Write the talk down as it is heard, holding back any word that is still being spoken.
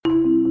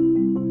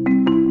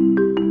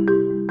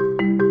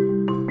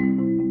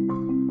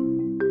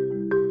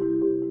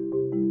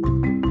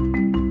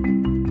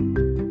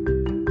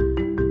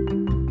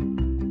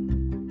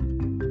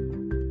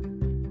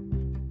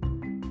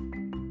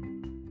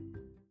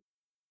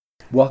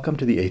Welcome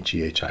to the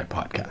HEHI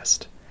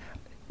podcast.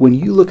 When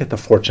you look at the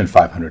Fortune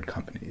 500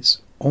 companies,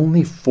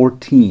 only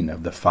 14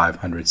 of the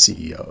 500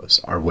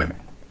 CEOs are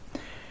women.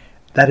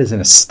 That is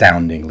an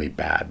astoundingly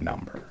bad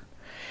number.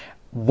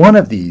 One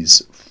of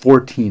these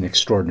 14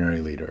 extraordinary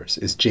leaders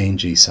is Jane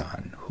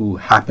Ji-sun, who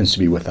happens to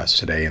be with us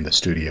today in the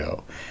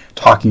studio,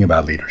 talking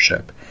about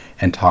leadership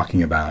and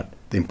talking about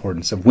the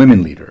importance of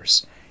women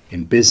leaders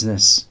in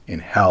business, in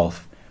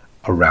health,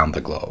 around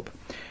the globe.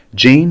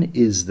 Jane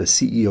is the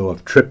CEO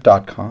of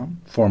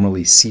Trip.com,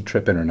 formerly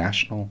Ctrip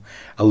International,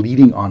 a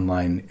leading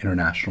online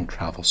international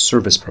travel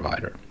service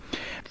provider.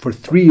 For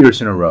 3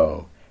 years in a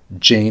row,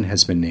 Jane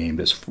has been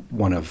named as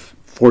one of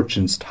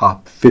Fortune's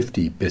top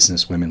 50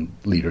 business women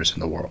leaders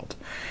in the world.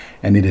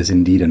 And it is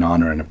indeed an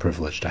honor and a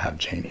privilege to have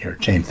Jane here.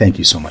 Jane, thank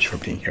you so much for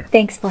being here.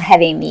 Thanks for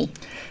having me.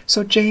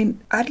 So Jane,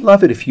 I'd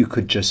love it if you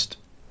could just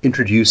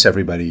introduce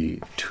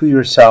everybody to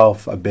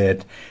yourself a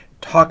bit,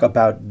 talk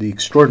about the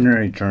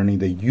extraordinary journey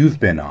that you've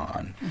been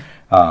on,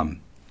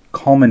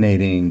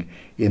 culminating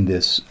in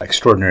this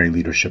extraordinary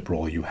leadership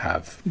role you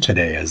have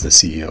today as the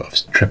CEO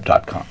of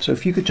Trip.com. So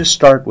if you could just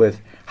start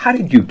with, how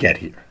did you get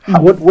here?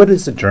 What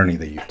is the journey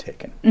that you've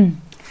taken?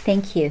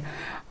 Thank you.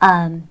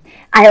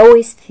 I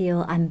always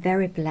feel I'm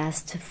very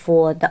blessed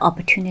for the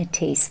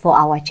opportunities for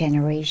our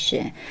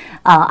generation.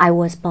 I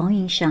was born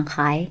in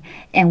Shanghai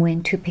and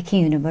went to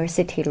Peking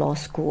University Law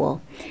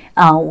School.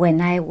 When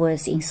I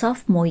was in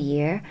sophomore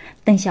year,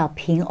 Deng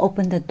Xiaoping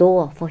opened the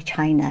door for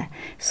China.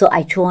 So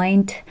I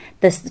joined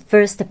the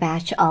first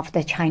batch of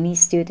the Chinese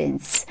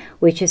students,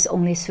 which is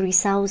only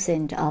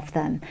 3,000 of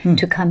them,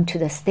 to come to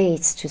the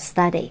States to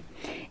study.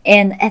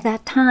 And at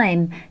that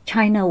time,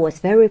 China was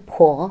very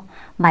poor.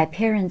 My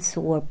parents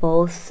were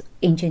both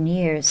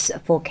engineers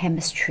for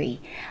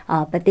chemistry,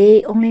 but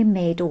they only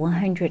made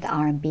 100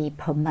 RMB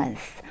per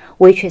month,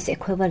 which is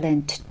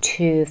equivalent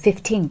to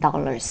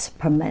 $15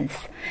 per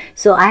month.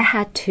 So I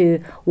had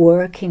to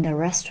work in the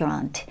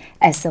restaurant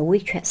as a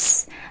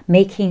waitress,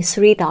 making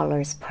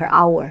 $3 per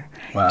hour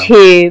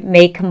to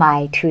make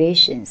my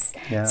tuitions.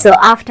 Yeah. So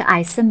after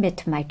I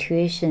submit my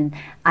tuition,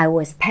 I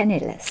was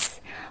penniless.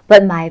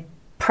 But my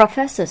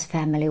professor's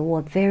family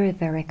were very,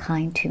 very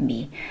kind to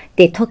me.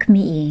 They took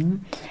me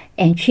in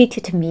and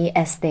treated me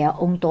as their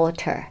own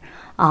daughter.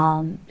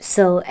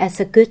 So as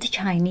a good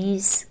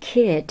Chinese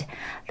kid,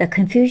 the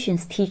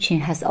Confucian's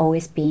teaching has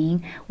always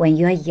been, when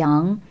you are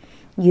young,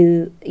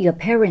 your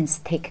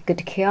parents take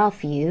good care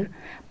of you,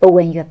 but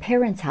when your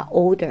parents are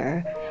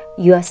older,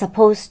 you are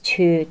supposed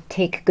to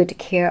take good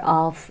care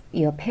of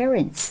your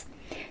parents.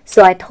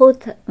 So I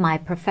told my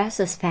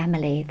professor's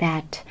family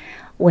that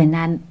when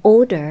I'm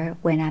older,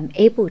 when I'm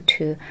able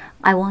to,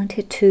 I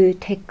wanted to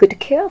take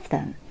good care of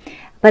them.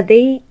 But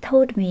they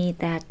told me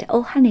that,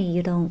 oh, honey,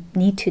 you don't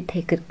need to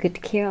take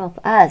good care of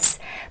us.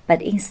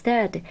 But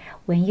instead,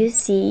 when you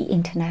see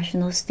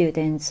international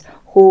students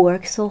who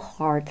work so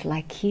hard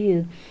like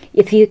you,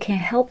 if you can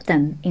help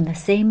them in the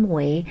same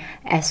way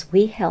as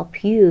we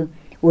help you,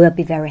 we'll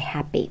be very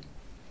happy.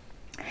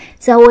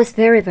 So I was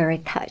very, very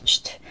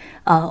touched.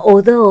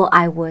 Although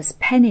I was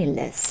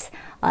penniless,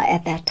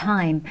 at that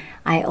time,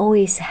 I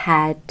always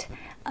had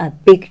a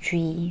big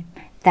dream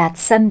that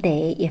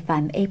someday, if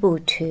I'm able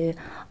to,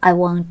 I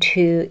want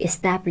to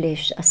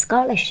establish a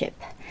scholarship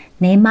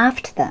named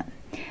after them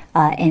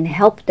and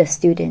help the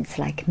students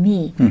like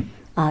me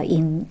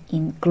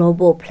in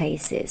global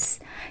places.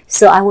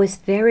 So I was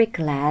very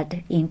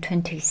glad in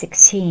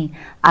 2016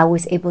 I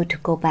was able to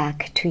go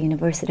back to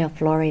University of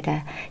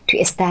Florida to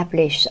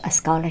establish a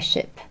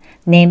scholarship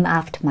named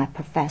after my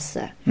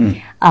professor.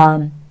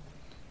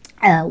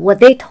 What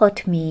they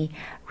taught me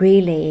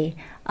really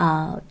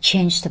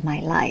changed my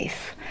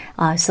life.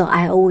 So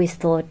I always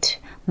thought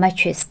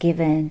much is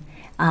given,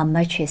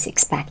 much is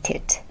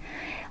expected.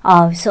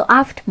 So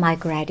after my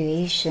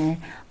graduation,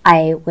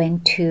 I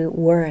went to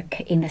work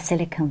in the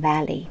Silicon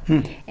Valley.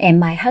 And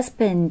my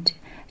husband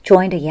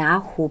joined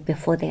Yahoo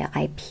before their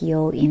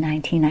IPO in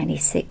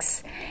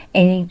 1996.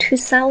 And in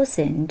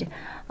 2000,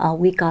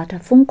 we got a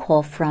phone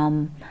call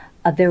from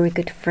a very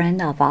good friend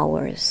of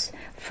ours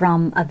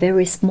from a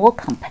very small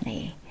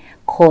company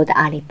called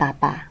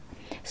Alibaba.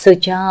 So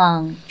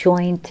John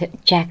joined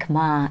Jack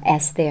Ma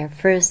as their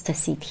first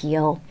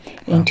CTO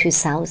in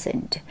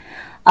 2000.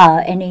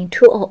 And in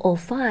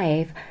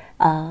 2005,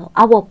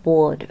 our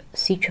board,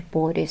 Ctrip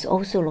board, is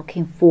also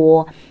looking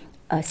for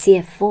a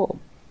CFO.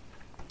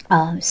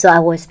 So I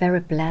was very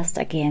blessed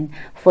again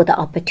for the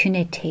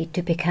opportunity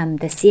to become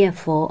the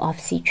CFO of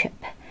Ctrip.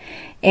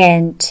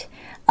 And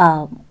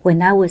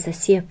when I was a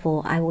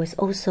CFO, I was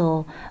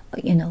also,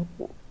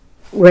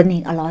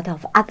 running a lot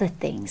of other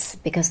things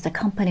because the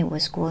company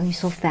was growing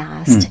so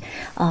fast.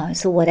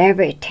 So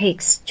whatever it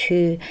takes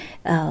to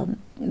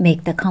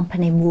make the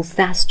company move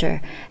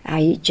faster,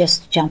 I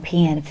just jump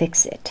in and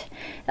fix it.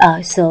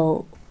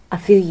 So a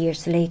few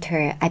years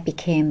later, I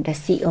became the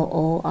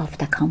COO of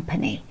the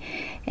company.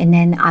 And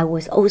then I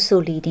was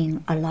also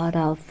leading a lot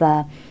of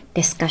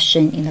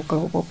discussion in the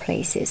global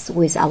places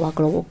with our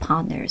global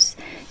partners.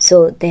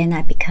 So then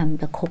I became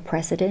the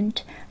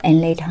co-president and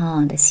later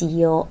on the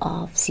CEO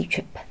of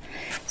Ctrip.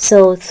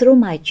 So through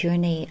my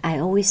journey, I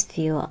always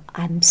feel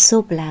I'm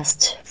so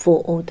blessed for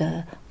all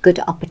the good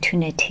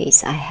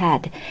opportunities I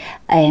had.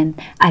 And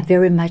I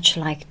very much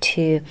like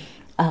to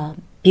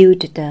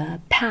build the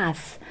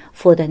path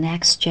for the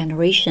next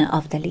generation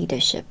of the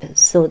leadership,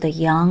 so the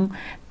young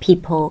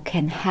people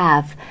can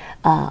have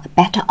a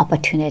better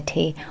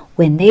opportunity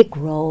when they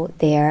grow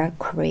their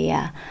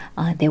career.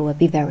 They will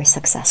be very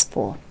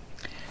successful.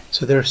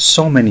 So there are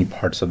so many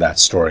parts of that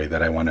story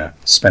that I want to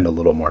spend a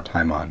little more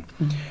time on.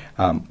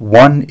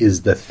 One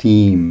is the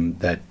theme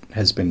that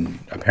has been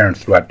apparent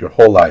throughout your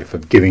whole life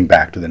of giving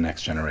back to the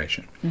next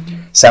generation.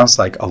 Sounds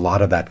like a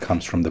lot of that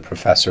comes from the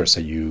professors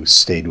that you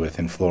stayed with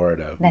in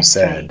Florida who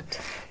said,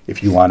 right.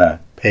 If you want to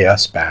pay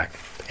us back,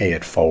 pay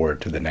it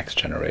forward to the next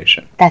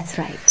generation. That's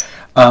right.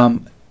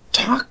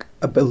 Talk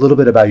a little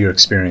bit about your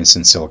experience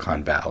in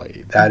Silicon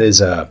Valley. That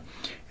is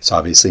it's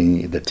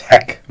obviously the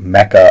tech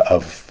mecca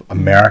of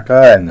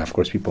America, and of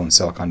course people in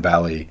Silicon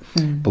Valley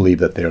believe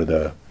that they're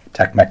the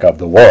tech mecca of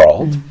the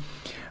world.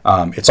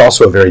 It's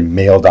also a very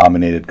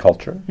male-dominated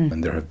culture,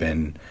 and there have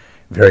been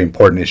very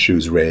important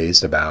issues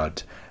raised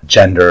about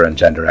gender and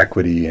gender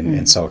equity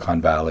in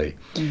Silicon Valley.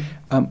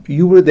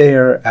 You were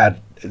there at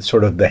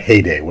sort of the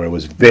heyday where it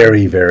was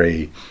very,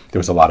 there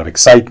was a lot of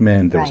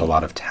excitement, there was a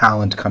lot of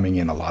talent coming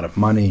in, a lot of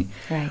money.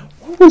 Right.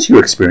 What was your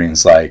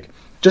experience like?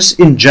 Just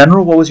in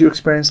general, what was your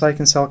experience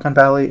like in Silicon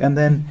Valley? And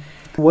then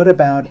what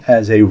about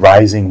as a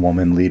rising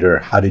woman leader,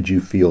 how did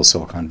you feel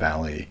Silicon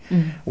Valley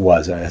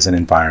was as an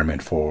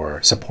environment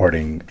for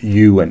supporting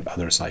you and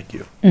others like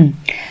you?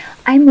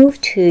 I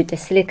moved to the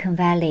Silicon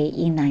Valley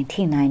in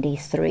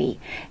 1993.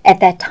 At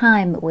that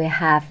time, we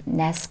have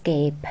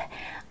Netscape,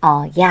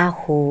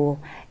 Yahoo,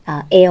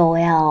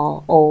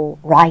 AOL all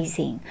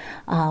rising.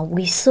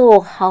 We saw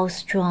how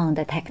strong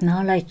the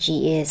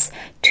technology is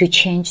to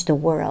change the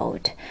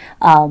world.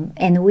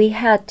 And we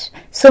had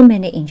so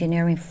many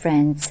engineering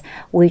friends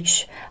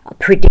which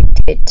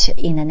predicted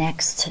in the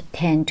next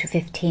 10 to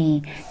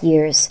 15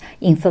 years,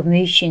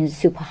 information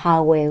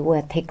superhighway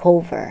will take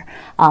over.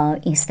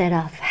 Instead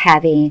of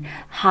having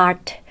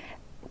hard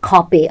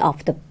copy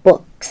of the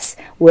books,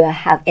 we'll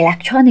have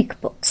electronic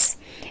books.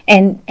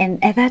 And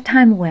at that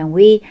time when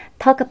we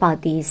talk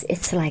about these,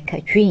 it's like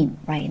a dream,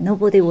 right?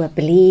 Nobody will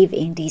believe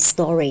in this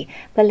story.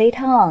 But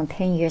later on,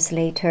 10 years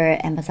later,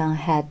 Amazon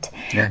had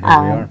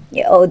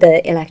all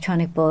the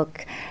electronic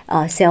book,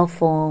 cell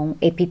phone,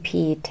 app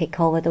take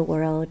over the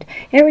world.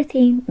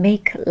 Everything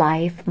make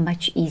life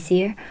much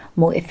easier,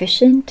 more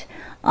efficient.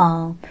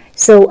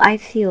 So I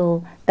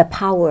feel the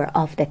power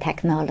of the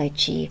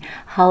technology,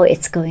 how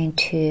it's going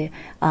to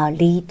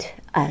lead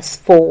us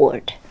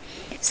forward.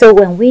 So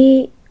when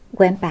we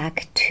went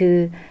back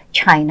to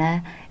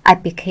China, I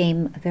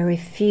became very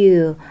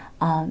few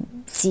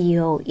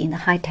CEO in the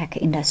high-tech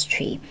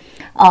industry.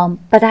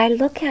 But I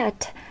look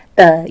at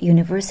the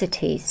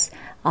universities,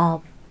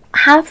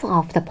 half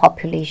of the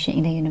population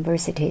in the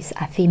universities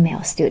are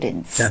female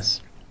students.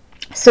 Yes.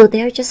 So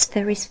they're just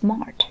very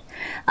smart.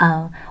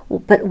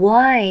 But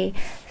why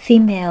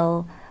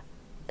female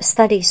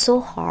study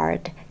so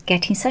hard,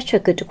 getting such a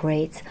good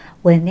grades,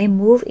 when they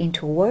move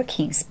into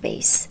working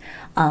space,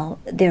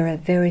 there are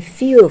very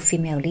few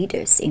female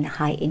leaders in the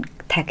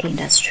high-tech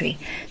industry.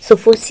 So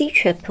for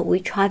C-TRIP, we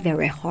try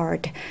very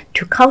hard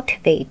to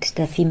cultivate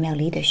the female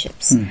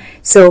leaderships.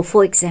 So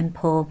for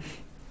example,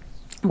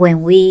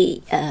 when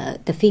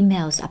the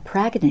females are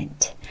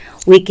pregnant,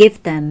 we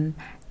give them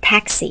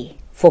taxi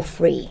for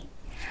free.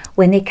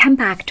 When they come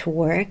back to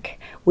work,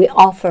 we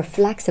offer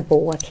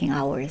flexible working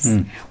hours.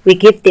 We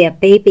give their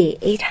baby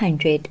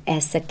 $800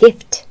 as a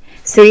gift,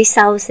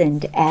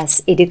 $3,000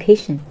 as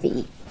education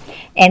fee.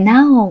 And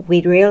now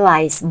we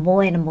realize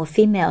more and more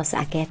females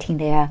are getting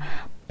their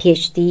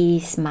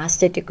PhDs,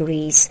 master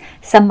degrees.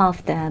 Some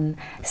of them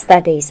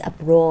studies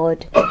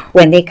abroad.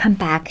 When they come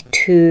back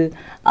to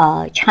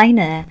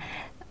China,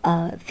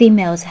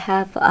 females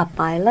have a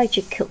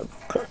biological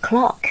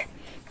clock.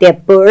 Their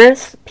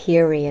birth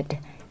period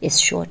is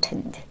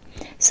shortened.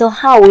 So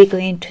how are we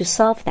going to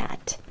solve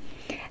that?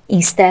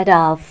 Instead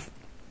of,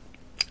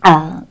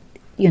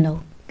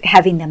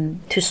 having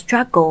them to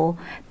struggle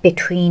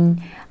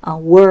between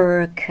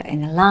work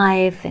and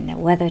life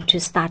and whether to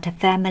start a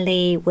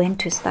family, when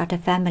to start a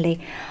family,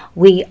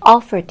 we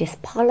offer this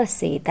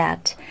policy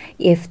that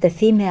if the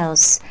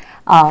females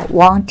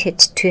wanted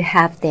to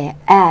have their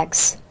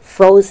eggs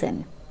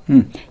frozen,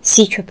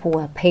 C-TRIP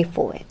will pay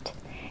for it.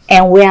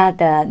 And we are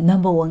the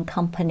number one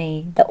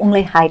company, the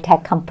only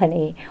high-tech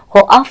company who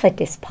offer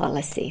this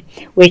policy,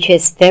 which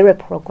is very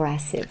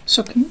progressive.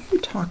 So can you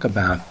talk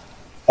about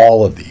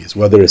all of these,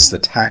 whether it's the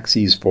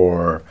taxis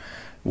for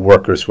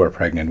workers who are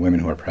pregnant, women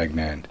who are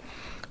pregnant,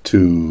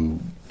 to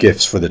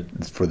gifts for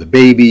the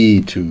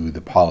baby, to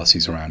the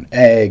policies around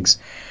eggs?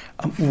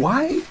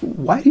 Why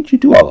did you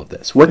do all of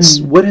this? What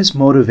has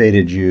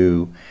motivated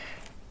you?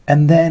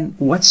 And then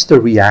what's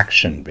the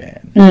reaction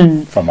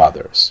been from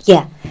others?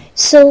 Yeah.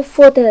 So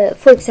for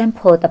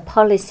example, the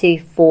policy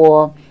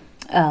for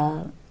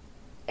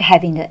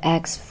having the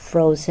eggs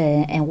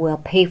frozen and we'll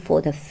pay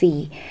for the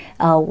fee,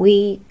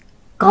 we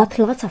got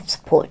lots of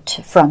support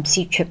from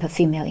C-triple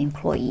female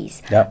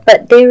employees. Yep.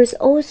 But there is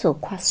also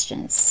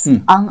questions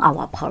on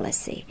our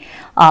policy.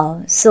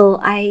 So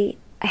I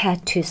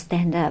had to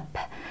stand up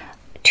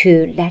to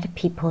let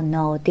people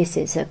know this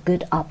is a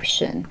good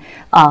option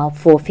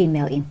for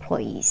female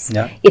employees.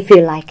 Yeah. If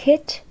you like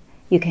it,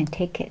 you can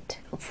take it.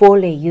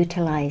 Fully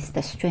utilize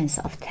the strengths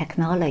of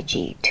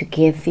technology to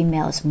give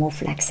females more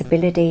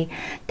flexibility,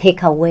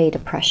 take away the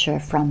pressure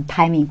from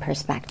timing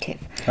perspective.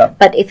 Yeah.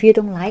 But if you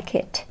don't like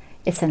it,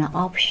 it's an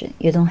option.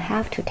 You don't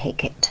have to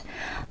take it.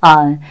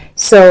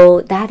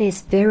 So that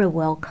is very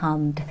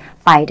welcomed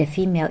by the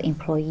female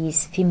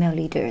employees, female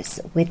leaders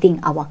within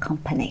our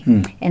company.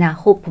 And I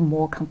hope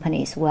more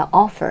companies will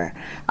offer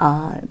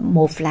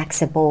more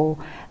flexible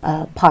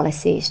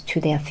policies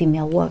to their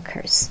female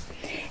workers.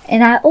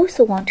 And I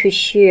also want to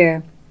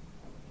share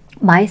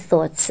my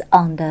thoughts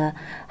on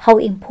how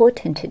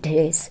important it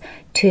is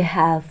to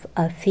have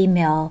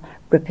female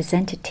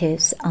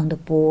representatives on the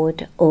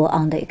board or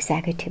on the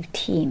executive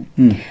team.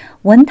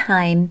 One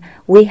time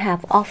we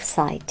have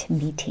off-site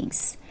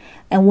meetings,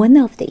 and one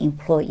of the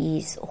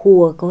employees who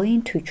were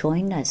going to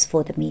join us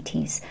for the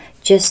meetings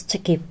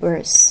just gave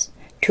birth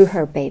to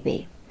her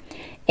baby.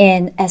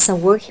 And as a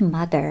working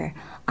mother,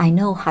 I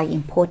know how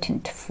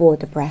important for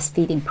the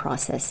breastfeeding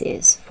process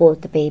is for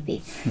the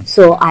baby.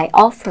 So I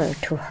offered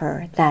to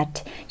her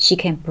that she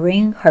can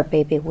bring her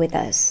baby with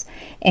us,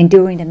 and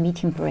during the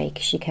meeting break,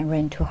 she can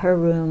run to her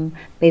room,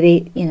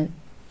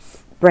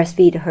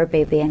 breastfeed her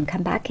baby and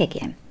come back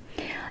again.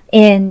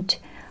 And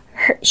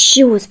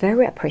she was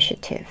very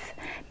appreciative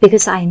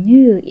because I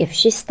knew if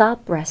she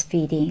stopped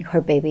breastfeeding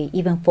her baby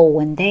even for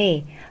one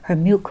day, her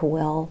milk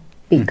will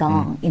be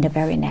gone in the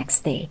very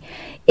next day.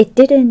 It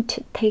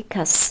didn't take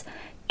us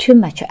too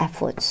much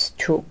efforts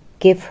to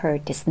give her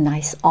this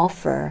nice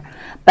offer,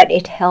 but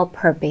it helped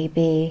her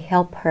baby,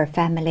 help her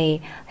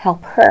family,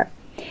 help her.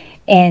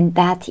 And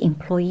that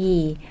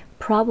employee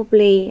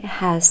probably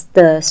has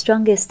the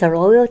strongest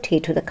loyalty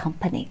to the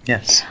company.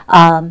 Yes.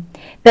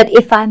 But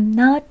if I'm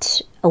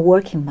not a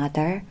working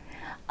mother,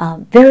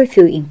 very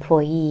few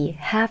employees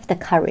have the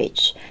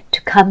courage to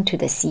come to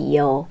the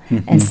CEO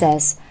and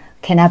says,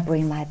 can I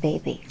bring my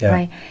baby,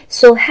 right?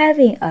 So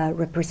having a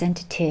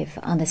representative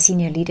on the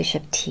senior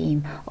leadership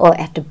team or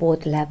at the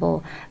board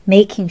level,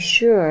 making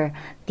sure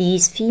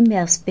these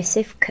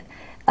female-specific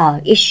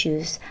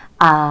issues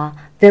are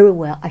very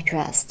well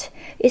addressed,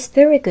 is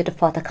very good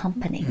for the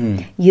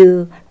company.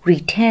 You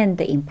retain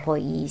the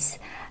employees,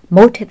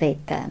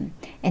 motivate them,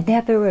 and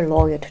they're very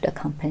loyal to the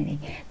company.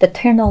 The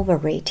turnover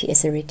rate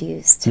is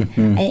reduced,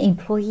 and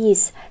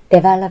employees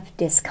develop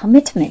this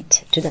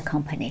commitment to the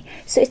company.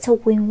 So it's a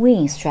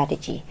win-win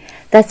strategy.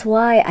 That's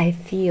why I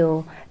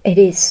feel it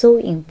is so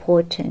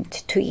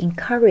important to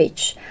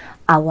encourage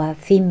our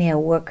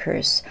female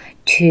workers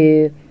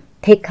to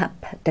take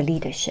up the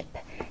leadership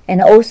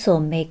and also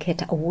make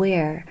it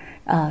aware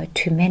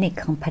to many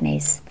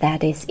companies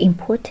that it's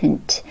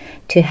important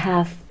to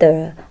have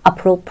the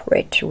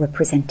appropriate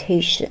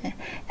representation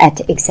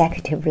at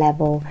executive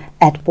level,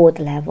 at board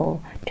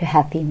level, to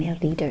have female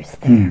leaders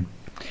there.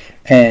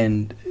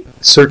 And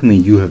certainly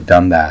you have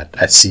done that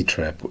at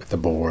C-Trip with the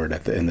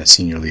board in the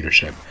senior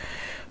leadership.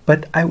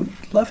 But I would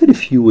love it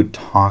if you would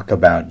talk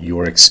about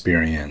your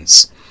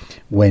experience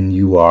when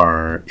you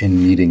are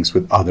in meetings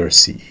with other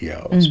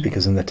CEOs,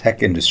 because in the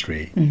tech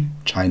industry,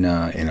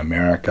 China, in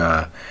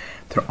America,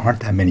 there aren't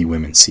that many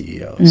women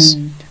CEOs.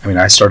 I mean,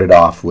 I started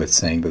off with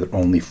saying that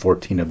only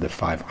 14 of the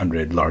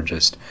 500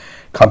 largest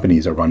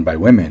companies are run by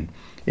women.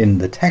 In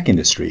the tech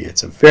industry,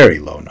 it's a very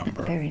low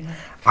number. Very low.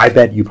 I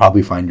bet you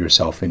probably find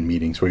yourself in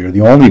meetings where you're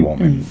the only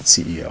woman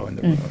CEO in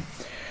the room.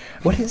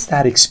 What is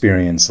that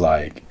experience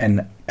like,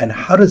 and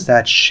how does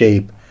that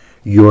shape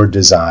your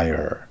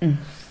desire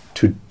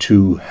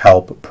to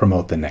help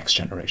promote the next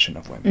generation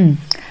of women?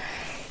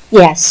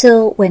 Yeah,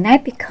 so when I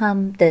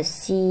become the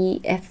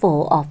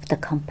CFO of the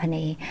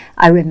company,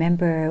 I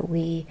remember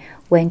we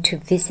went to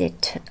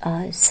visit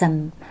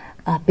some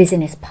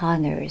business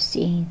partners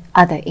in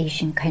other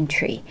Asian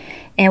country.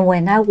 And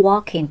when I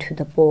walk into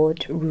the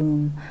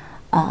boardroom,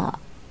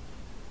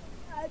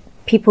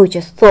 people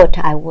just thought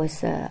I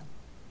was a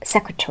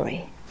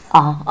secretary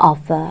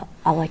of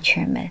our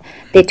chairman.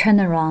 They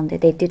turned around,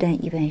 they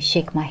didn't even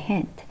shake my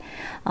hand.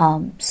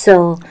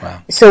 So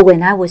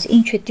when I was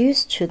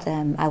introduced to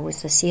them, I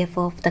was the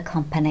CFO of the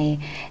company.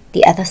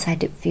 The other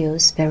side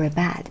feels very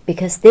bad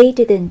because they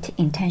didn't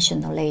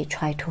intentionally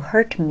try to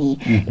hurt me.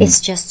 It's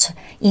just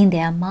in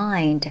their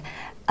mind,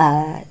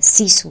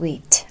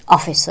 C-suite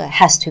officer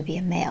has to be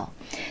a male.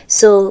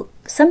 So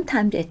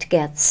sometimes it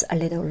gets a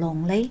little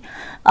lonely.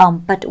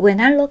 But when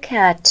I look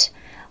at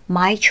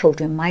my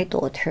children, my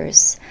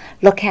daughters,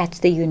 look at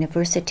the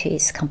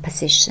university's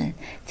composition,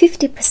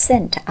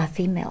 50% are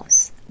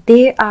females.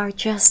 They are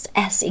just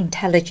as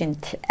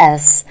intelligent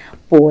as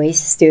boys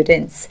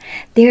students.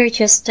 They're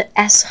just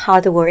as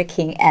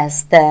hardworking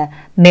as the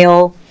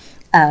male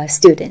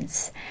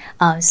students.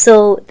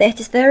 So that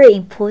is very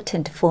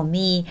important for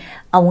me,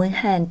 on one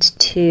hand,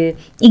 to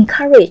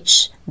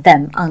encourage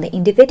them on the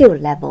individual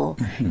level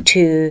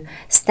to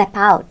step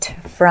out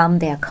from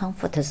their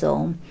comfort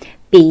zone,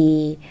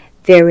 be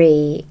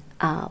very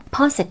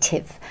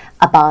positive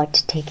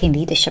about taking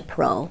leadership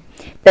role.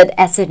 But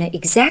as an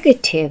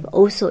executive,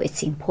 also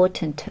it's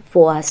important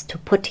for us to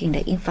put in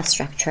the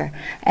infrastructure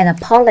and a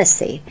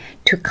policy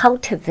to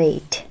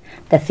cultivate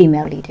the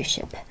female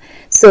leadership.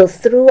 So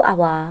through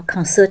our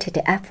concerted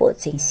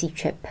efforts in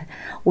C-TRIP,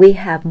 we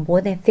have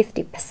more than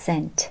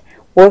 50%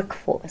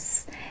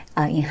 workforce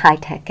in high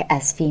tech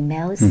as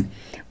females.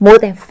 More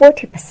than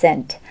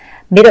 40%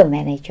 middle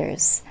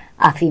managers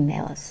are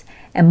females,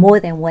 and more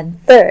than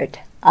 1/3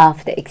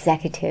 of the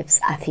executives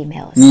are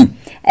females.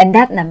 And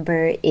that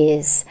number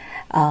is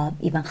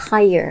even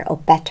higher or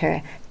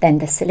better than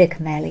the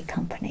Silicon Valley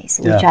companies,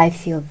 which I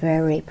feel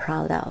very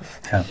proud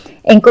of.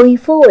 And going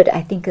forward,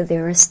 I think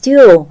there are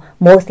still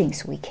more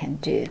things we can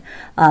do.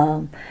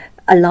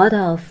 A lot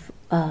of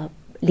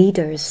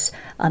leaders,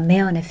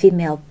 male and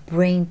female,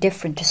 bring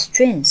different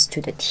strengths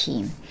to the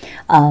team.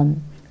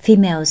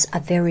 Females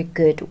are very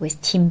good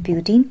with team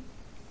building.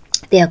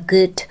 They are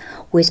good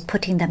with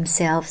putting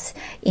themselves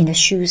in the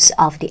shoes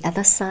of the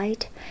other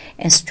side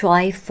and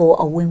strive for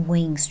a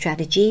win-win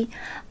strategy.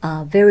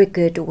 Very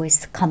good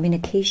with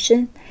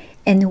communication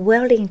and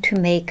willing to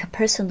make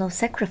personal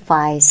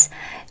sacrifice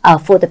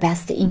for the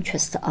best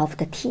interest of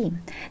the team.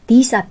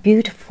 These are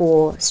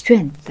beautiful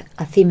strengths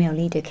a female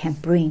leader can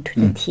bring to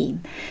the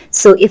team.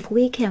 So if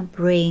we can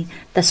bring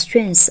the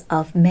strengths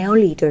of male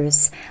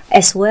leaders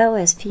as well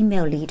as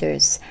female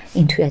leaders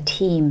into a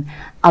team,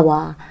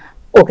 our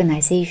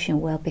organization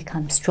will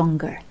become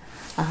stronger.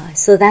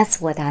 So that's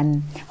what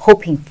I'm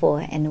hoping for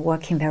and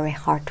working very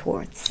hard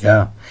towards.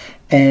 Yeah.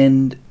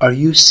 And are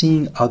you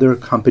seeing other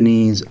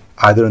companies,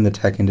 either in the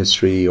tech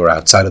industry or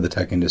outside of the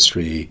tech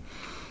industry,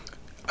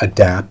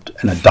 adapt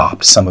and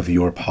adopt some of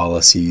your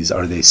policies?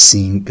 Are they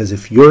seeing, because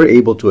if you're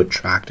able to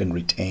attract and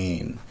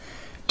retain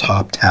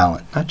top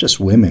talent, not just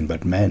women,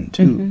 but men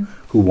too,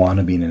 who want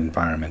to be in an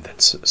environment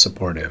that's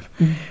supportive.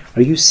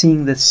 Are you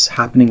seeing this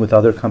happening with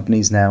other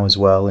companies now as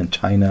well in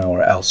China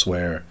or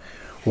elsewhere,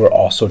 who are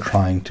also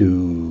trying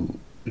to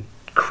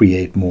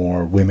create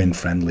more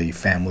women-friendly,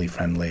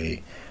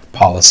 family-friendly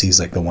policies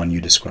like the one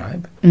you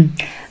describe?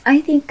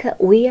 I think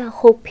we are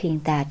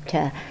hoping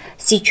that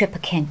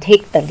C-TRIP can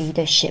take the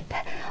leadership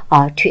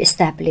to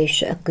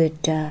establish a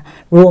good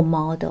role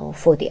model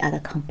for the other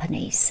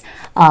companies.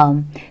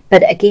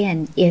 But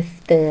again,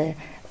 if the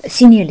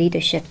senior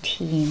leadership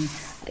team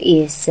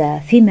is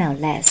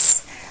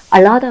female-less,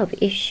 a lot of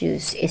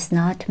issues is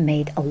not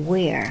made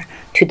aware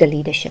to the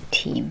leadership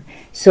team.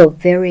 So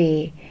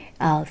very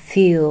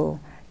few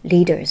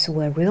leaders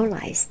will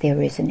realize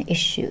there is an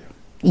issue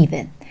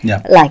even.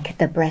 Like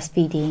the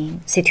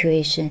breastfeeding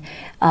situation.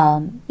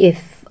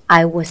 If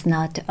I was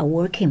not a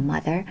working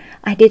mother,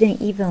 I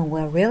didn't even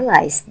well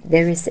realize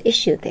there is an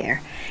issue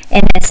there.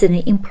 And as an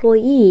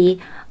employee,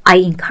 I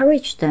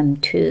encourage them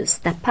to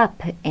step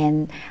up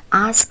and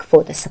ask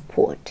for the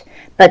support.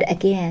 But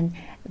again,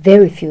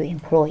 very few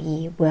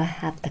employees will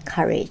have the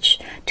courage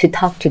to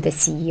talk to the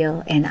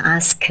CEO and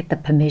ask the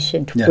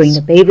permission to bring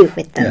the baby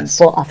with them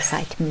for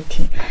off-site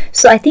meeting.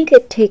 So I think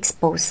it takes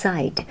both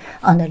sides.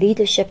 On the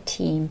leadership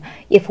team,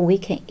 if we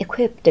can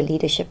equip the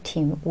leadership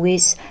team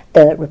with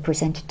the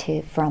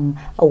representative from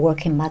a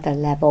working mother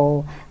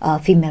level,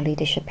 female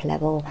leadership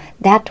level,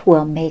 that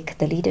will make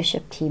the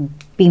leadership team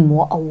be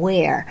more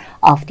aware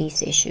of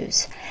these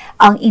issues.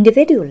 On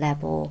individual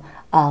level,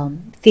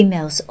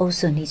 females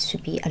also needs to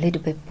be a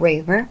little bit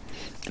braver,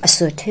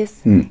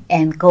 assertive,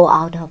 and go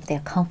out of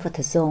their comfort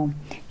zone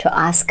to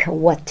ask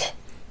what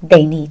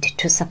they need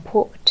to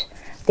support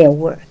their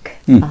work.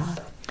 One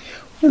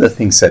of the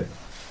things that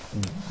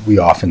we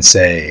often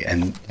say,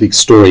 and the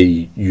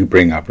story you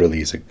bring up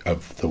really is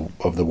of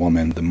the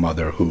woman, the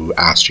mother who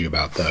asked you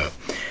about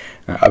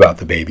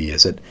the baby,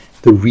 is that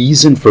the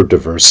reason for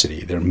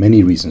diversity, there are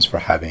many reasons for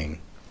having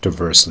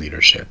diverse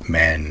leadership,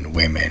 men,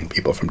 women,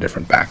 people from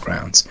different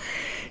backgrounds,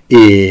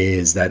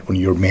 is that when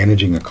you're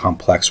managing a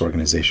complex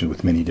organization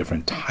with many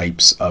different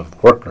types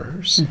of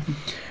workers,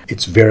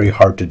 it's very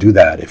hard to do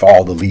that if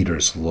all the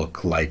leaders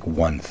look like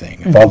one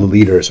thing. If all the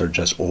leaders are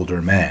just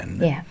older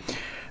men,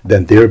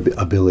 then their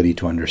ability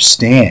to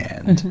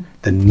understand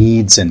the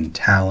needs and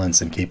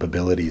talents and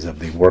capabilities of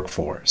the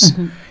workforce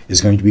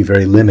is going to be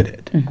very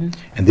limited.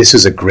 And this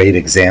is a great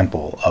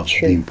example of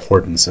the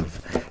importance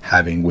of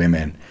having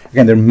women.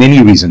 Again, there are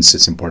many reasons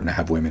it's important to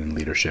have women in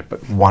leadership,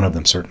 but one of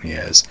them certainly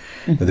is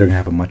that they're going to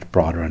have a much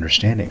broader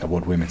understanding of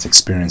what women's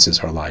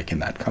experiences are like in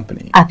that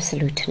company.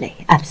 Absolutely,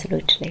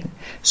 absolutely.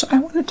 So I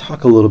want to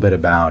talk a little bit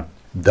about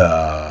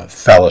the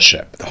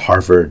fellowship, the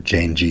Harvard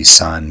Jane G.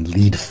 Sun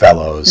Lead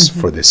Fellows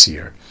for this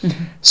year.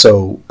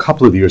 So a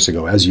couple of years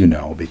ago, as you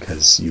know,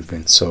 because you've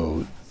been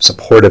so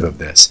supportive of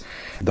this,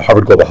 the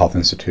Harvard Global Health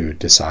Institute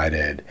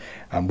decided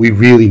we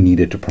really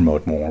needed to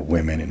promote more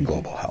women in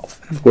global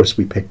health. And of course,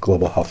 we picked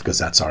global health because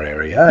that's our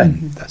area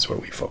and that's where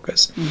we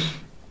focus.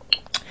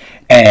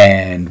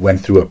 and went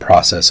through a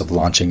process of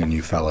launching a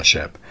new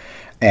fellowship.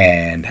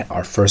 And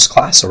our first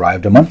class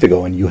arrived a month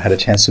ago, and you had a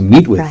chance to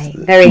meet with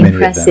very many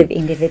impressive of them.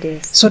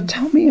 individuals. So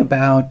tell me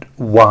about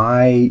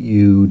why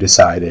you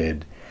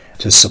decided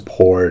to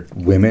support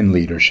women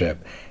leadership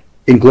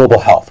in global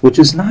health, which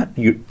is not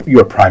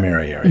your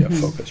primary area of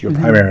focus. Your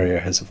primary area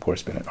has, of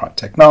course, been around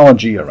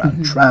technology,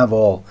 around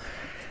travel.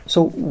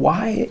 So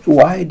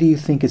why do you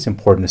think it's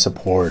important to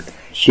support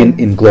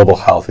in global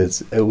health,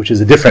 which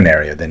is a different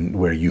area than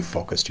where you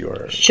focused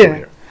your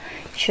career?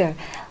 Sure.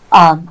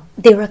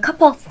 There are a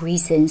couple of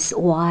reasons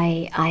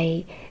why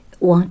I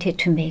wanted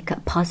to make a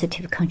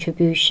positive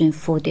contribution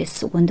for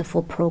this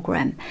wonderful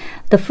program.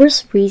 The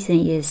first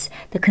reason is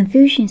the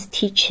Confucian's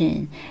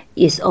teaching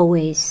is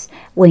always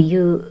when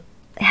you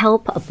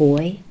help a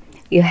boy,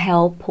 you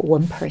help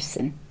one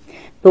person.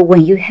 But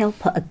when you help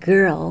a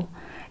girl,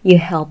 you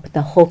help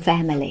the whole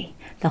family,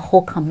 the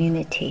whole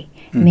community,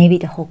 maybe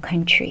the whole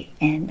country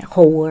and the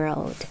whole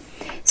world.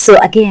 So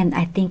again,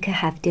 I think I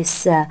have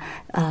this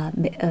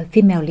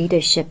female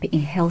leadership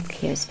in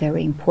healthcare is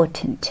very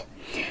important.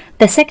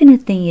 The second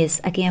thing is,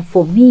 again,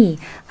 for me,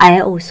 I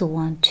also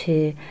want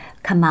to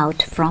come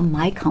out from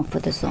my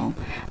comfort zone.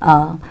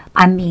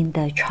 I'm in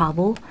the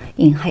travel,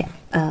 in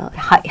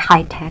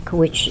high tech,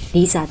 which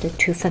these are the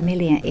two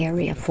familiar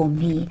area for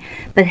me.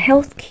 But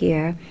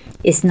healthcare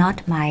is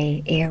not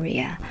my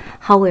area.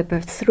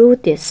 However, through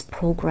this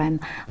program,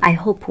 I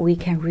hope we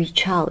can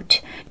reach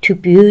out to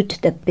build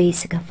the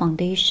basic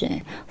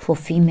foundation for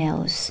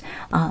females,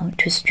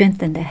 to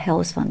strengthen the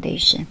health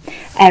foundation.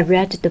 I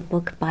read the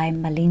book by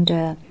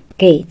Melinda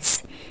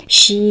Gates.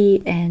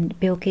 She and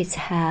Bill Gates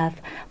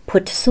have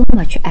put so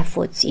much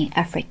efforts in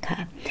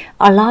Africa.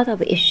 A lot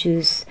of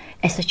issues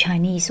as a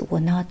Chinese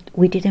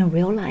we didn't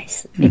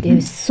realize. It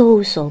is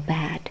so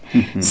bad.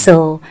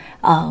 So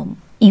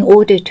in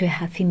order to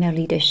have female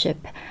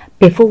leadership,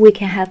 before we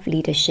can have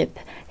leadership,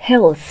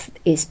 health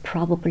is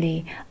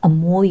probably a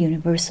more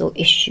universal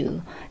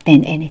issue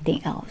than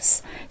anything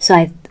else.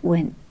 So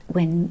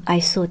when I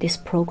saw this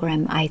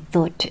program, I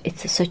thought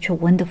it's such a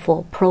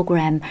wonderful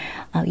program,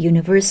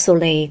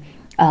 universally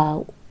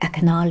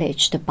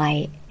acknowledged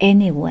by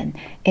everyone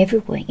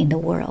in the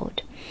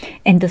world.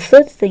 And the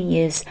third thing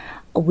is,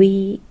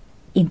 we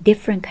in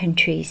different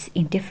countries,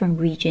 in different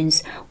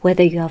regions,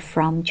 whether you are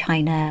from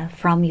China,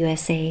 from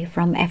USA,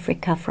 from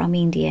Africa, from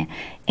India,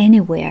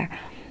 anywhere,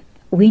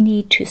 we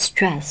need to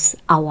stress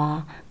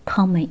our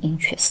common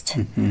interest,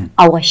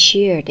 our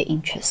shared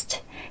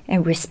interest,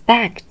 and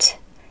respect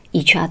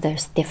each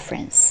other's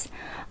difference.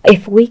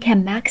 If we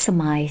can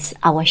maximize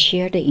our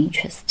shared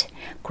interest,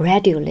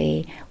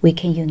 gradually we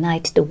can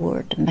unite the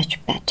world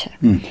much better.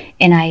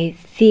 And I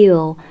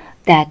feel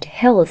that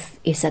health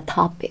is a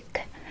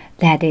topic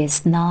that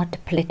is not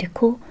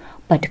political,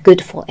 but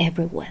good for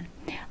everyone.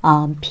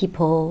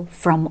 People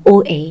from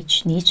all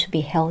age need to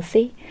be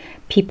healthy.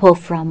 People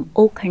from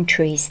all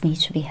countries need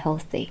to be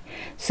healthy.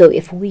 So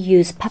if we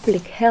use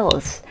public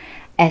health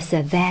as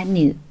a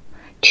venue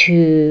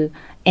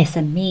as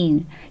a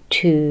mean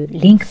to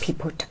link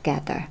people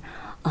together,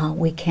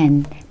 we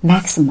can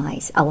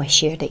maximize our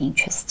shared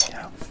interest.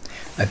 Yeah.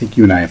 I think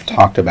you and I have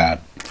talked about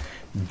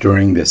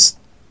during this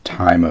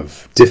time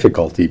of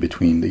difficulty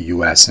between the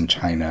U.S. and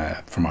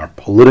China from our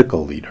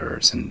political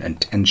leaders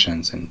and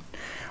tensions and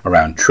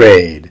around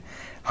trade,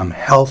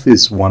 health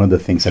is one of the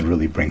things that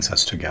really brings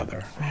us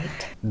together. Right.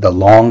 The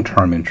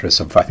long-term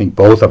interests of, I think,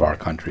 both of our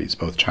countries,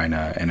 both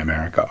China and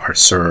America, are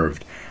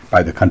served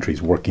by the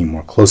countries working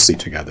more closely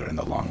together in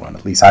the long run.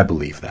 At least I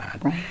believe that.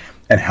 Right.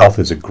 And health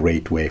is a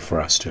great way for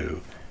us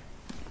to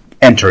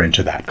enter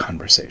into that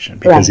conversation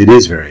because it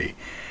is very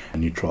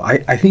neutral.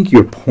 I think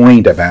your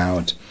point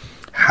about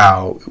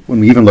how, when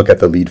we even look at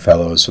the lead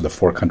fellows for the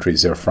 4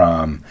 countries they're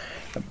from,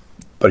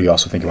 but you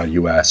also think about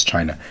U.S.,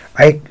 China,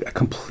 I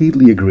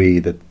completely agree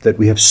that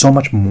we have so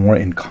much more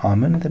in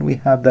common than we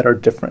have that are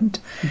different.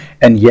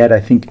 And yet I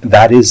think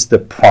that is the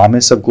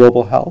promise of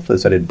global health,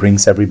 is that it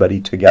brings everybody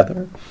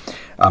together.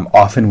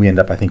 Often we end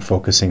up, I think,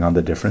 focusing on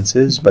the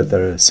differences, but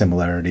the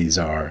similarities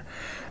are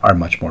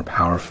much more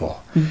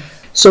powerful.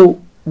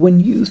 So when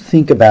you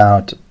think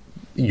about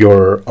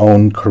your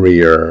own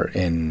career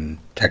in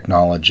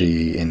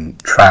technology, in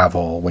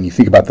travel, when you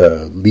think about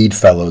the lead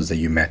fellows that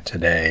you met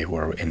today who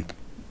are in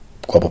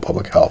global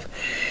public health,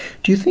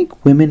 do you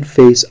think women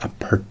face a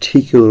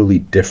particularly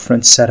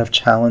different set of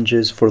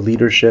challenges for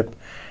leadership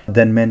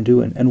than men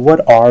do? And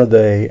what are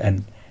they,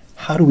 and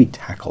how do we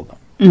tackle them?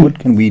 What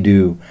can we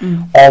do,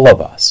 all of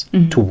us,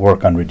 to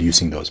work on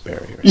reducing those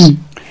barriers?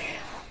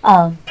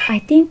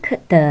 I think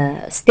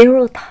the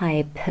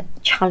stereotype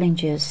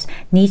challenges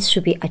needs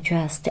to be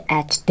addressed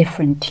at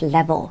different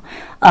level.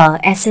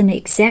 As an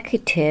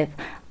executive,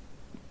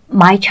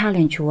 my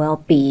challenge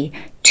will be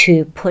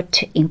to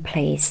put in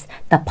place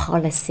the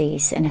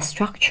policies and the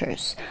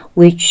structures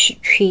which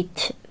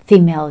treat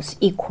females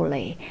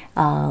equally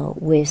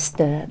with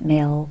the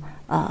male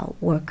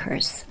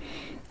workers.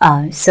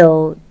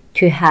 So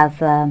to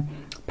have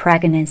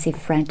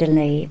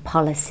pregnancy-friendly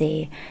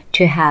policy,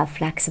 to have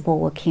flexible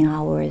working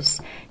hours,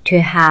 to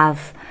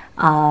have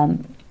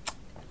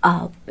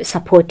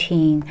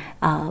supporting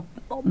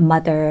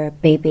mother,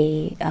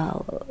 baby,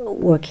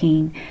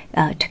 working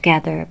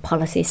together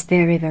policy is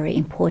very, very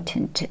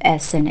important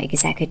as an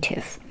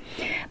executive.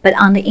 But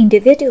on the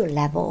individual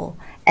level,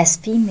 as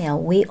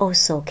female, we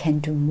also can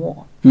do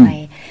more,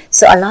 right?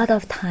 So a lot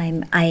of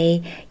time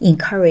I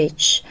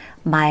encourage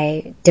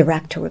my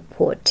direct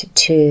report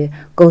to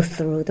go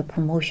through the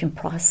promotion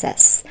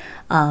process.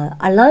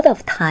 A lot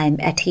of time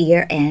at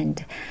year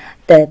end,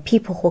 the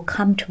people who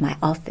come to my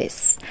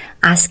office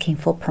asking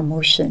for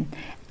promotion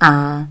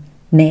are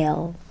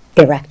male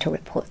direct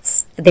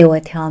reports. They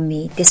will tell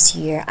me, this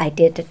year I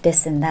did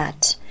this and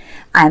that.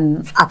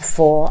 I'm up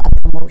for a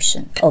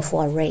promotion or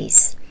for a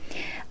raise.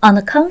 On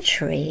the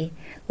contrary,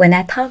 when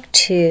I talk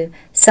to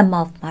some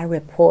of my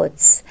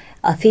reports,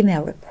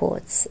 female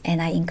reports,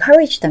 and I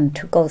encourage them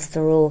to go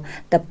through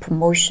the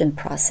promotion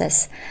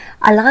process,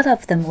 a lot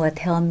of them will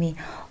tell me,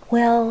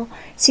 well,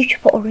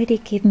 Ctrip already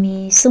gave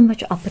me so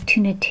much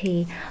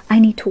opportunity. I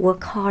need to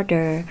work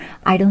harder.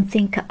 I don't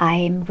think I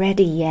am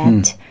ready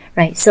yet,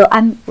 right? So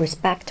I'm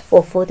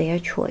respectful for their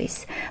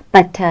choice.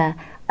 But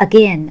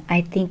again,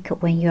 I think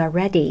when you are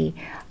ready,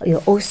 you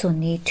also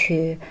need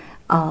to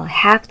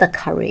have the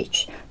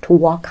courage to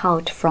walk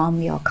out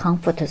from your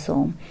comfort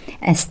zone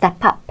and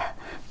step up,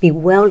 be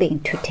willing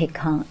to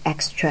take on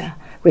extra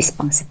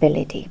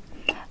responsibility.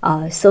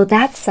 So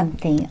that's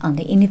something on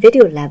the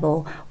individual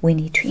level we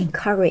need to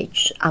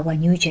encourage our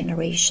new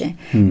generation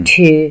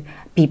to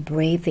be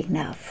brave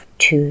enough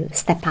to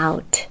step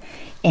out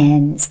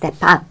and step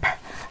up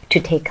to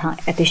take on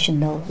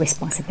additional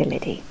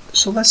responsibility.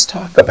 So let's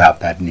talk about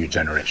that new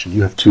generation.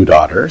 You have 2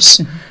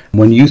 daughters.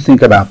 When you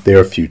think about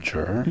their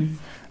future,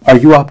 are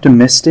you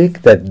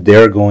optimistic that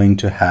they're going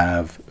to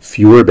have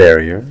fewer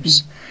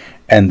barriers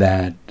and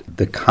that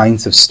the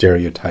kinds of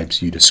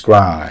stereotypes you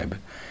describe,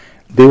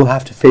 they will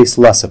have to face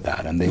less of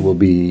that and they will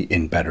be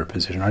in better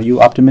position? Are you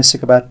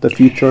optimistic about the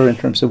future in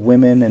terms of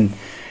women, and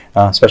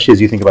especially as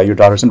you think about your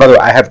daughters? And by the way,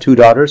 I have 2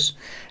 daughters,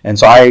 and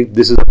so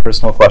this is a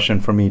personal question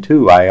for me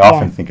too. I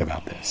often think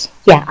about this.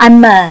 Yeah,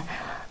 I'm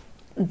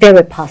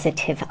very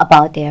positive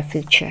about their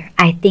future.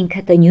 I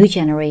think the new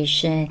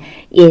generation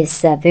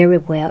is very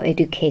well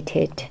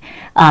educated.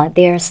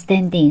 They are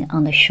standing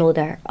on the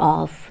shoulder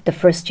of the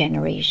first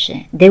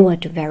generation. They will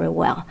do very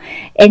well.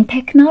 And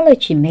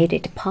technology made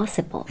it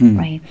possible,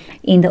 right?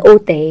 In the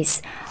old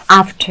days,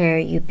 after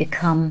you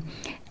become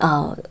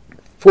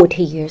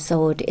 40 years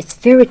old, it's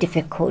very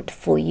difficult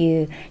for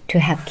you to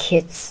have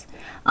kids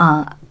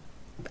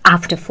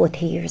after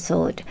 40 years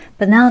old.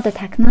 But now the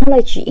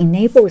technology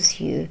enables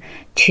you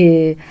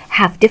to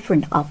have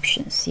different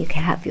options. You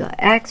can have your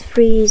eggs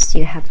freeze,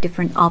 you have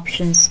different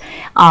options.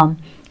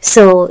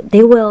 So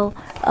they will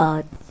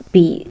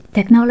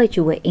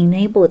technology will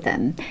enable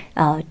them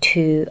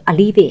to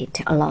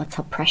alleviate a lot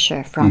of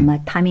pressure from a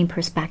timing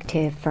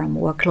perspective, from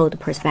workload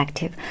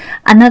perspective.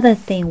 Another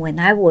thing, when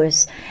I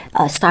was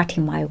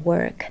starting my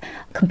work,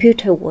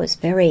 computer was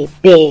very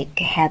big,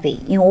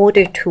 heavy. In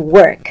order to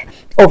work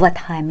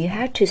overtime, you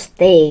had to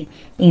stay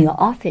in your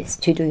office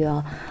to do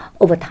your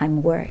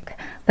overtime work.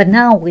 But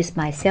now with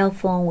my cell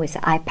phone, with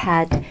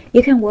iPad,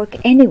 you can work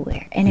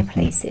anywhere, any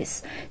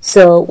places.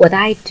 So what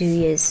I do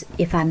is,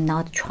 if I'm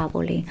not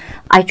traveling,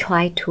 I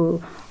try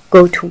to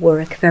go to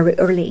work very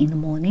early in the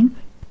morning.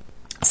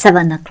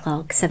 7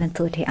 o'clock,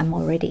 7:30, I'm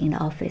already in the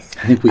office.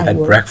 I think we had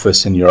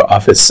breakfast in your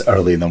office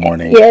early in the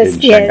morning in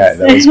Shanghai.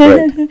 That was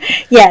great.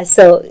 Yeah,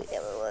 so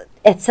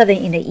at 7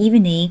 in the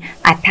evening,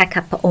 I pack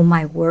up all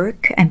my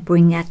work and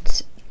bring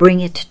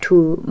it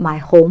to my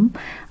home.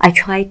 I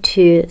try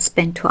to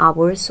spend 2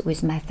 hours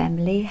with my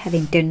family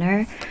having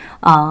dinner.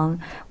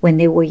 When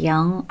they were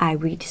young, I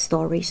read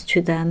stories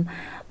to them.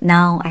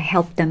 Now I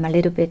help them a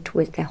little bit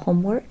with their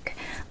homework.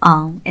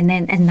 And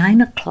then at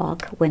 9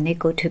 o'clock, when they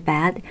go to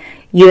bed,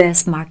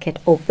 U.S. market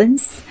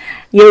opens.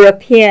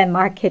 European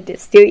market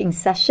is still in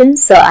session,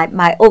 so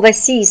my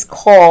overseas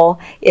call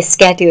is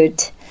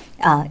scheduled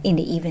in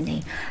the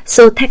evening.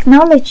 So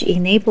technology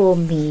enabled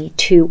me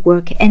to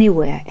work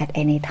anywhere at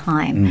any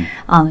time.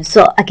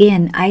 So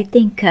again, I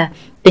think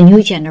the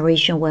new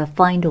generation will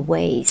find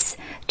ways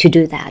to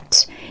do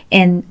that.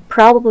 And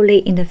probably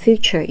in the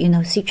future,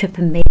 Ctrip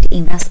made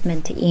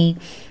investment in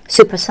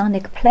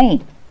supersonic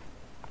plane.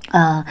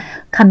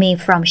 Coming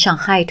from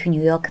Shanghai to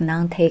New York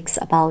now takes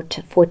about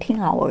 14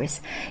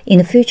 hours. In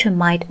the future,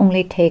 might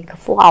only take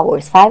 4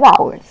 hours, 5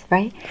 hours,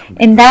 right?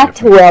 And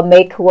that will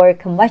make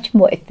work much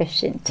more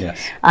efficient. Yes.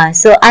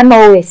 So I'm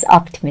always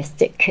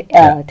optimistic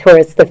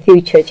towards the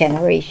future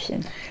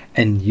generation.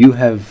 And you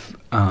have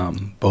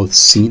both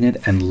seen it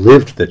and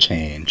lived the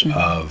change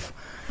of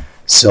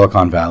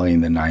Silicon Valley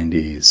in the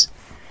 90s,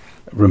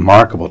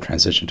 remarkable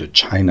transition to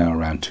China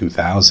around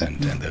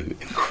 2000 and the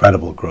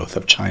incredible growth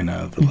of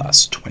China over the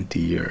last 20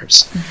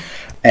 years.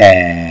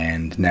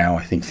 And now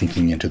I think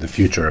thinking into the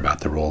future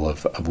about the role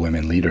of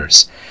women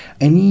leaders.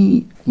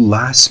 Any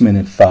last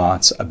minute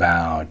thoughts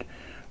about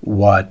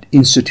what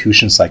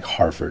institutions like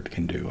Harvard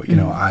can do?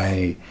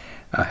 I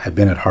have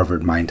been at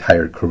Harvard my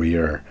entire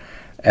career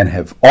and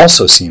have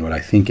also seen what I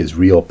think is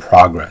real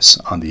progress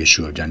on the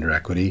issue of gender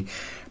equity.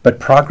 But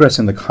progress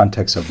in the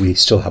context of we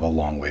still have a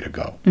long way to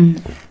go.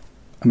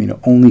 I mean,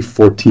 only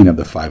 14 of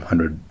the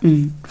 500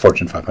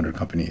 Fortune 500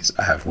 companies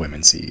have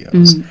women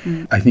CEOs.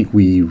 I think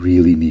we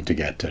really need to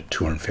get to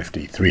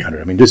 250,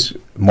 300. I mean, just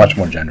much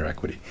more gender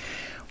equity.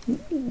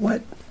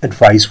 What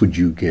advice would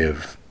you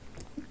give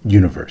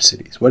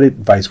universities? What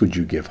advice would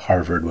you give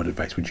Harvard? What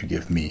advice would you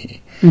give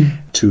me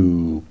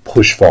to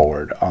push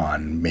forward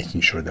on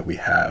making sure that we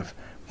have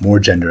more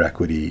gender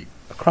equity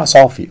across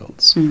all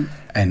fields,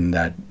 and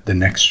that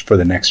for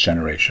the next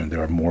generation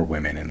there are more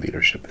women in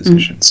leadership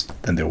positions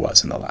than there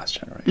was in the last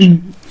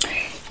generation?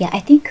 Yeah, I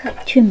think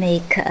to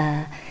make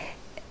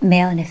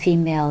male and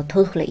female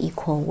totally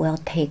equal will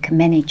take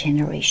many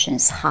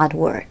generations hard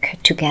work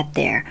to get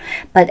there.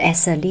 But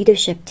as a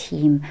leadership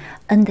team,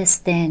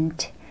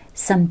 understand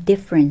some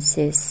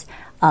differences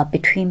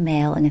between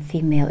male and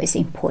female is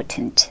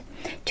important.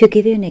 To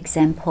give you an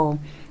example,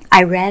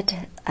 I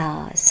read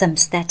some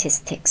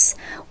statistics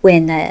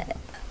when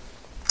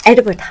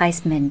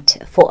advertisement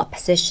for a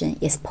position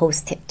is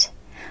posted.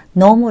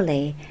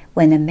 Normally,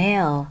 when a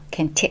male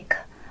can tick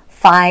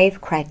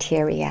 5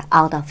 criteria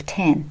out of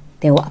 10,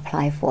 they will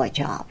apply for a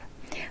job.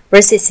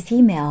 Versus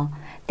female,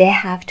 they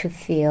have to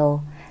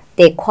feel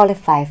they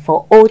qualify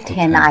for all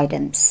 10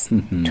 items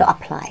to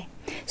apply.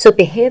 So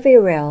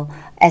behavioral,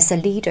 as a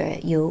leader,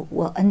 you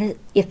will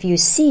if you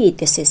see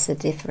this is the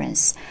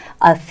difference.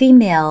 A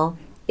female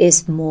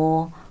is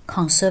more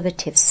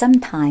conservative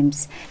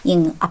sometimes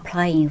in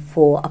applying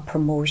for a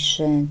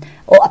promotion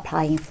or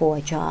applying for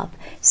a job.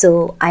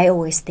 So I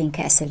always think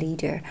as a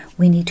leader,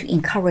 we need to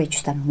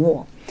encourage them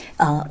more.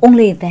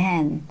 Only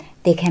then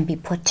they can be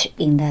put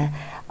in the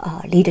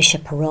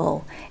leadership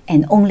role,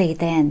 and only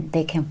then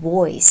they can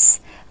voice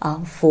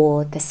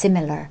for the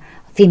similar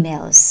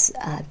females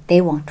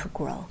they want to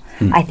grow.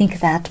 I think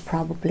that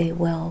probably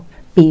will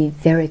be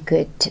very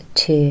good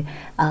to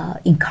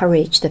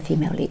encourage the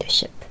female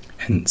leadership.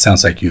 And it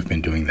sounds like you've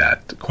been doing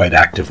that quite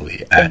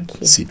actively at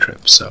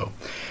C-TRIP. So,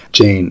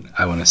 Jane,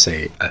 I want to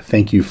say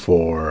thank you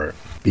for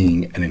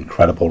being an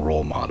incredible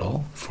role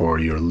model, for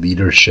your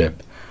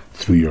leadership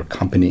through your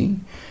company,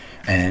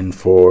 and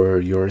for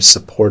your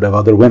support of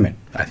other women.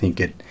 I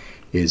think it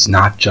is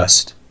not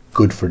just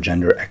good for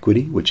gender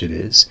equity, which it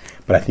is,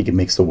 but I think it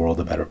makes the world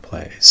a better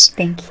place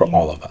for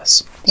all of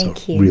us.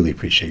 Thank you. Really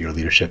appreciate your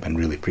leadership and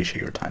really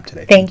appreciate your time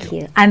today. Thank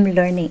you. I'm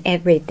learning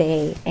every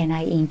day, and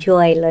I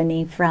enjoy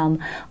learning from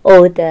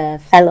all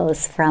the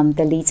fellows from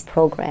the LEADS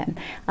program.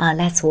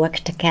 Let's work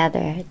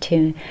together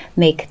to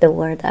make the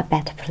world a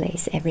better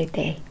place every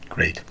day.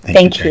 Great.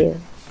 Thank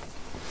you.